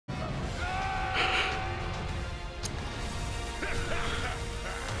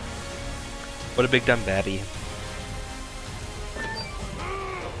What a big dumb baddie.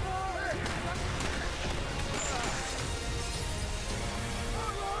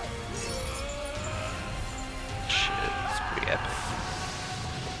 Shit, it's pretty epic.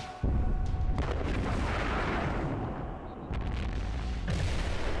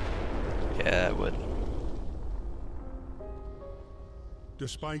 Yeah, it would.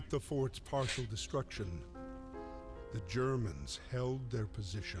 Despite the fort's partial destruction, the Germans held their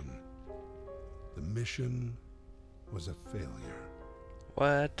position. The mission was a failure.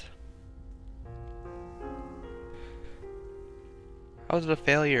 What? How was it a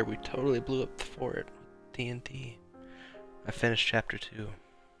failure? We totally blew up the fort with TNT. I finished chapter 2.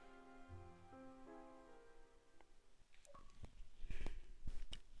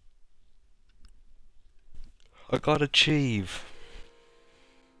 I got achieve.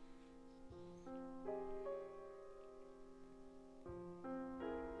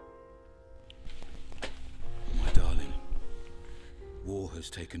 My darling, war has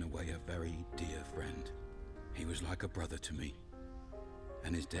taken away a very dear friend. He was like a brother to me,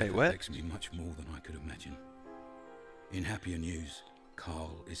 and his death affects me much more than I could imagine. In happier news,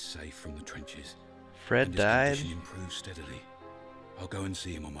 Carl is safe from the trenches. Fred and died? His condition improves steadily. I'll go and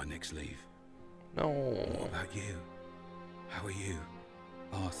see him on my next leave. No. What about you? How are you?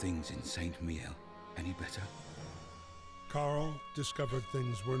 Are things in Saint Miel any better? Carl discovered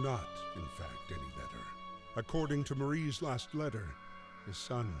things were not, in fact, any better. According to Marie's last letter, his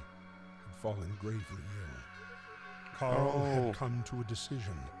son had fallen gravely ill. Carl had come to a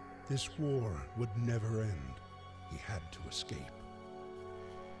decision. This war would never end. He had to escape.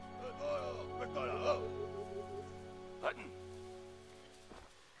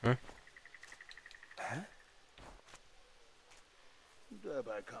 Huh?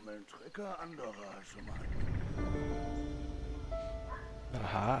 Dabei kann man Trecker anderer schon mal.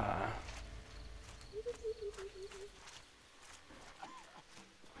 Aha.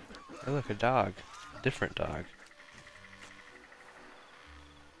 Hey, look, a dog. Different dog.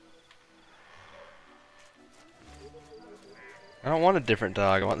 I don't want a different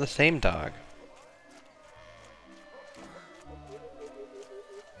dog. I want the same dog.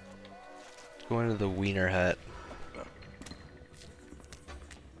 Go into the wiener hut.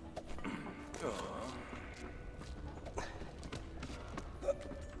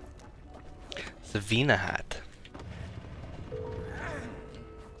 It's the Vina hut.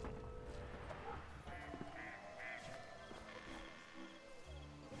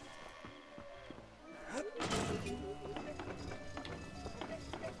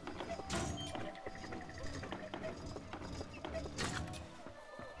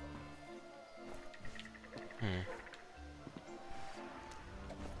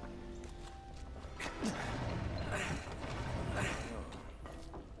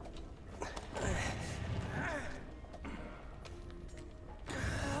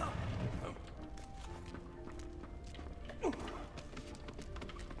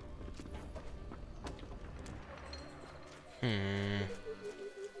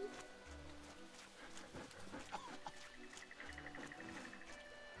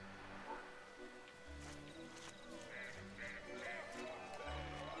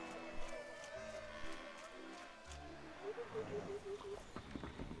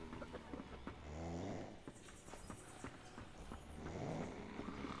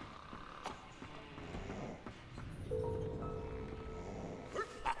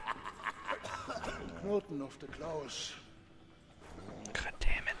 Knoten auf der Klaus. God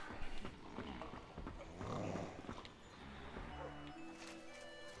damn it.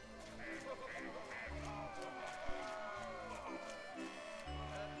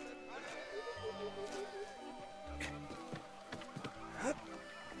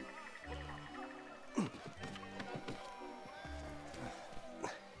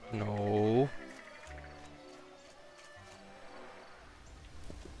 No.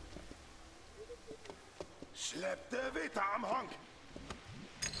 Schlepp der Wetter am Hang.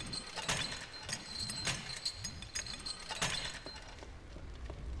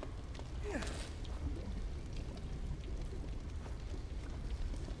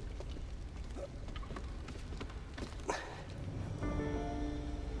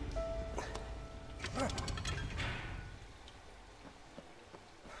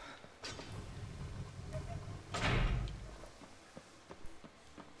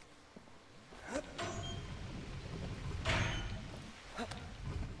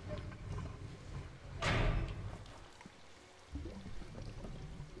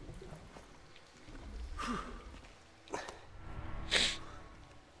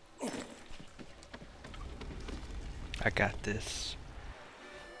 I got this.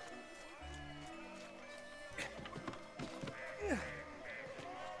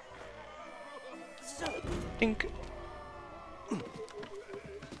 Dink.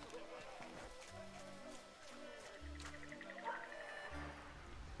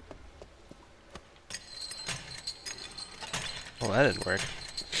 Well, that didn't work.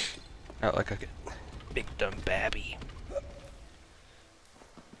 Not like a big dumb babby.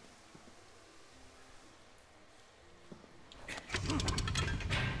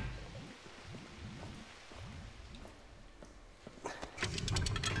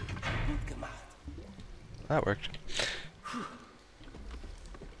 That worked.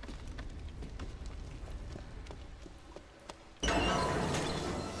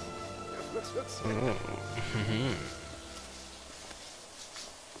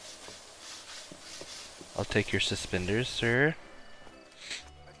 I'll take your suspenders, sir.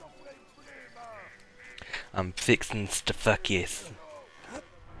 I'm fixing to fuck yes.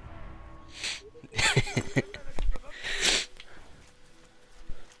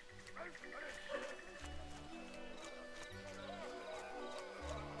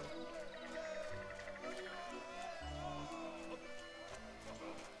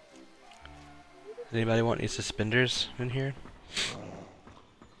 Does anybody want any suspenders in here?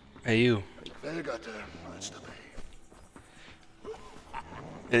 Hey, you.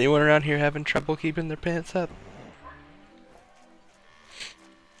 Anyone around here having trouble keeping their pants up?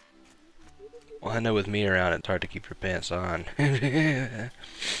 Well, I know with me around, it's hard to keep your pants on.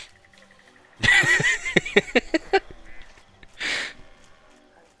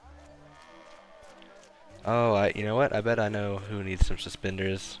 Oh, you know what? I bet I know who needs some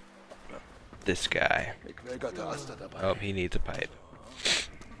suspenders. This guy. Oh, he needs a pipe.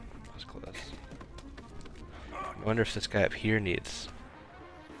 That's close. I wonder if this guy up here needs...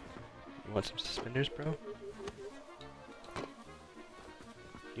 You want some suspenders, bro?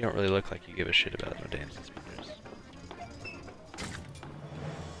 You don't really look like you give a shit about no damn suspenders.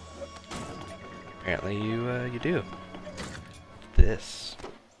 Apparently you do. This.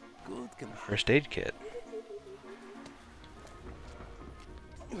 First aid kit.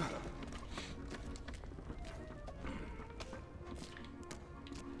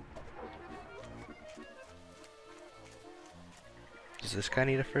 Does this guy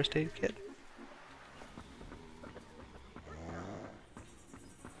need a first aid kit?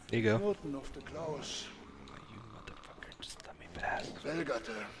 There you go. You motherfucker, just let me pass.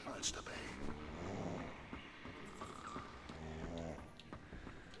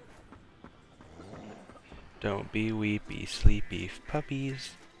 Don't be weepy, sleepy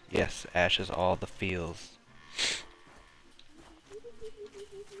puppies. Yes, Ash is all the feels.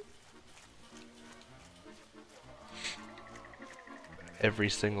 Every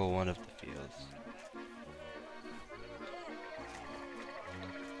single one of the feels.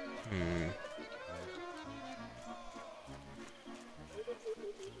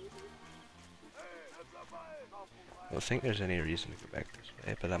 I don't think there's any reason to go back this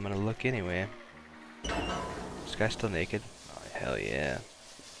way, but I'm gonna look anyway. This guy's still naked? Oh, hell yeah.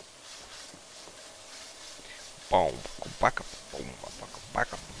 Boom, back up, boom,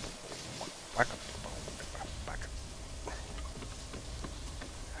 back up, back up.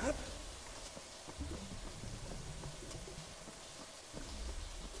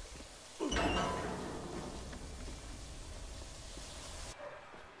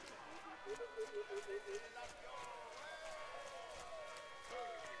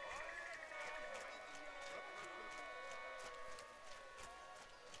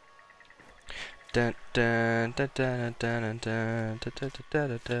 Dun dun dun dun dun dun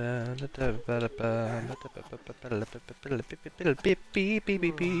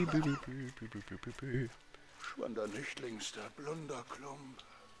Schwander Nichtlingsster, blunder Klump.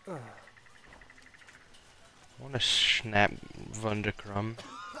 I want to snap Wunderkrumm.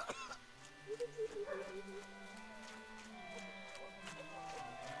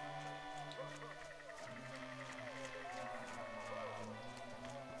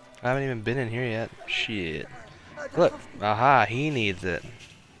 I haven't even been in here yet. Shit. Look. Aha, he needs it.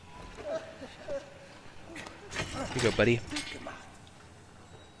 Here you go, buddy.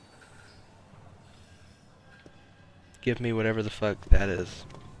 Give me whatever the fuck that is.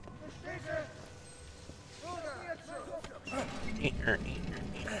 I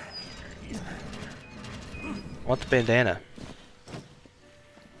want the bandana.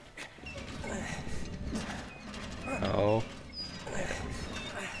 Oh.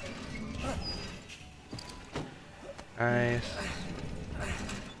 Nice.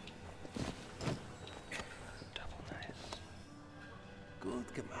 Double nice.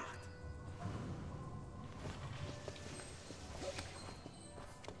 Gut gemacht.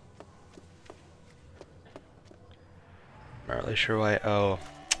 Not really sure why. Oh,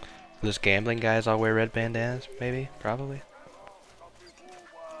 Those gambling guys all wear red bandanas, maybe? Probably.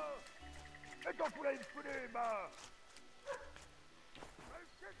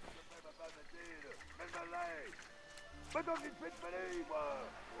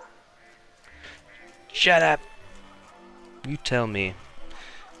 Shut up! You tell me.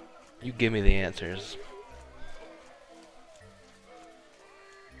 You give me the answers.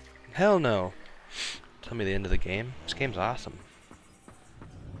 Hell no! Tell me the end of the game. This game's awesome.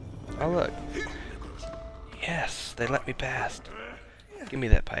 Oh look. Yes, they let me past. Give me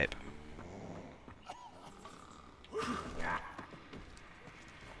that pipe.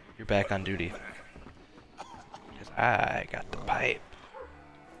 You're back on duty. Because I got the pipe.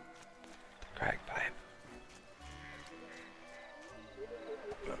 The crack pipe.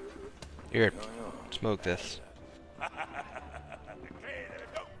 Here, smoke this. Can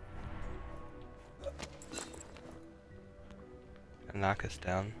I knock this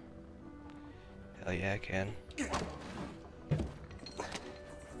down? Hell yeah, I can. God,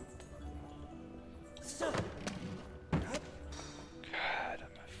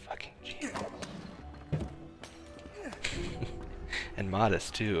 I'm a fucking genius. And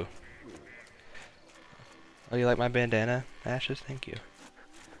modest, too. Oh, you like my bandana, Ashes? Thank you.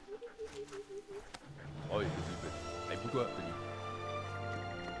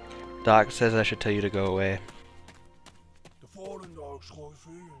 Doc says I should tell you to go away.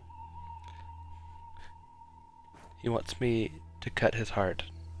 He wants me to cut his heart.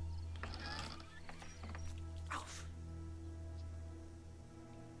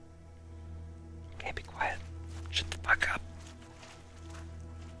 Okay, be quiet. Shut the fuck up.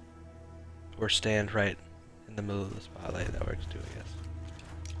 Or stand right in the middle of the spotlight. That works too, I guess.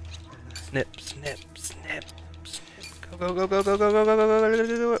 Snip, snip, snip, snip. Go, go, go, go, go, go, go, go, go, go,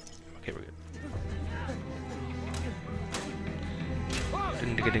 go, go. Okay, we're good.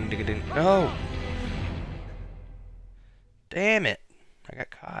 Ding, ding, ding, ding, ding. No! Damn it! I got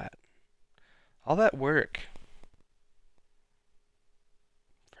caught. All that work.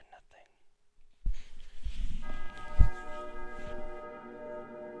 For nothing.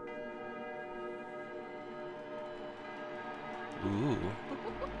 Ooh.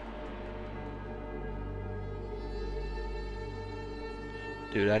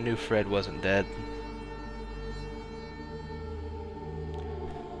 Dude, I knew Fred wasn't dead.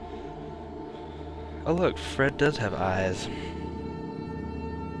 Oh look, Fred does have eyes.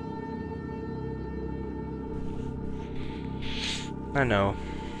 I know.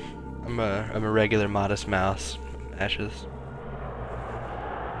 I'm a regular modest mouse, Ashes.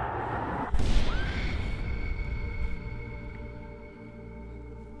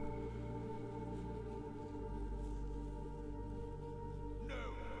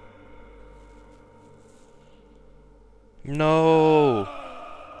 No.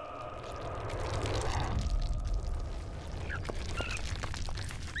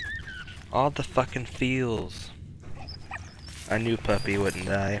 All the fucking feels. I knew Puppy wouldn't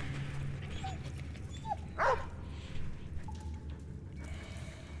die.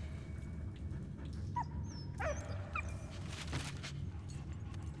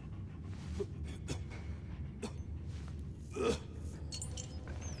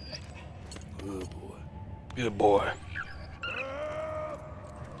 Good boy. Good boy.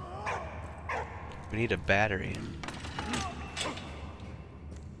 We need a battery.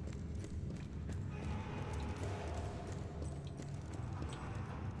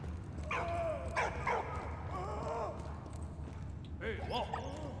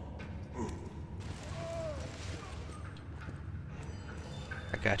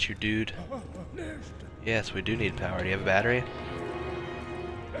 I got you, dude. Yes, we do need power. Do you have a battery?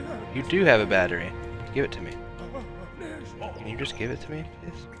 You do have a battery. Give it to me. Can you just give it to me,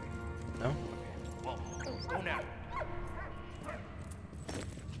 please? No?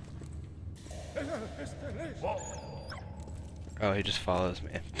 Oh, he just follows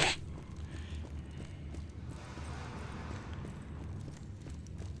me.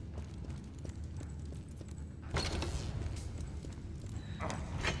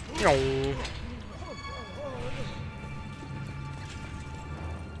 No.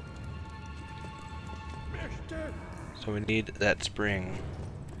 So we need that spring.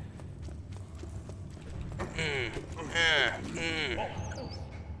 I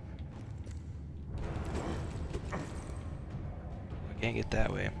can't get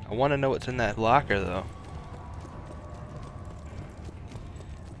that way. I want to know what's in that locker, though.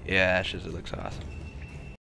 Yeah, Ashes, it looks awesome.